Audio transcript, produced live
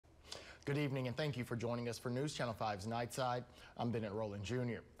Good evening and thank you for joining us for News Channel 5's Nightside. I'm Bennett Rowland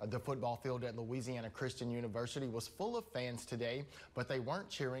Jr. The football field at Louisiana Christian University was full of fans today, but they weren't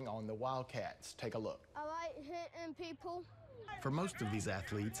cheering on the Wildcats. Take a look. I like hitting people. For most of these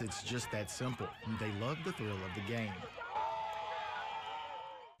athletes, it's just that simple. They love the thrill of the game.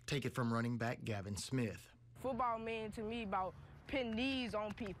 Take it from running back Gavin Smith. Football means to me about putting knees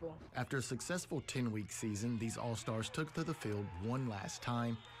on people. After a successful 10-week season, these All-Stars took to the field one last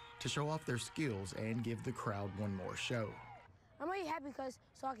time to show off their skills and give the crowd one more show. I'm really happy because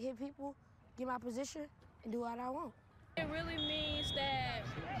so I can hit people, get my position, and do what I want. It really means that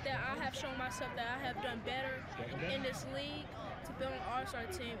I have shown myself that I have done better in this league to be on an All-Star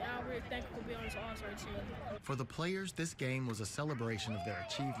team, and I'm really thankful for being on this All-Star team. For the players, this game was a celebration of their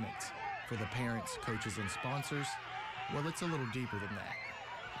achievements. For the parents, coaches, and sponsors, well, it's a little deeper than that.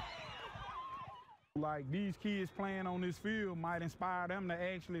 Like these kids playing on this field might inspire them to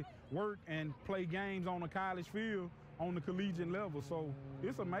actually work and play games on a college field on the collegiate level. So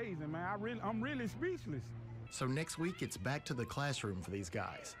it's amazing, man. I'm really speechless. So next week, it's back to the classroom for these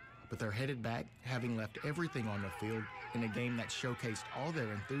guys. But they're headed back, having left everything on the field in a game that showcased all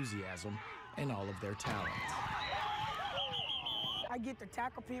their enthusiasm and all of their talent. I get to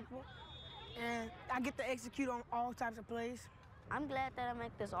tackle people, and I get to execute on all types of plays. I'm glad that I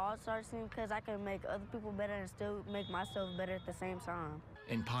make this All-Star team because I can make other people better and still make myself better at the same time.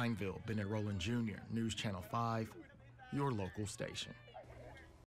 In Pineville, Bennett Rowland Jr., News Channel 5, your local station.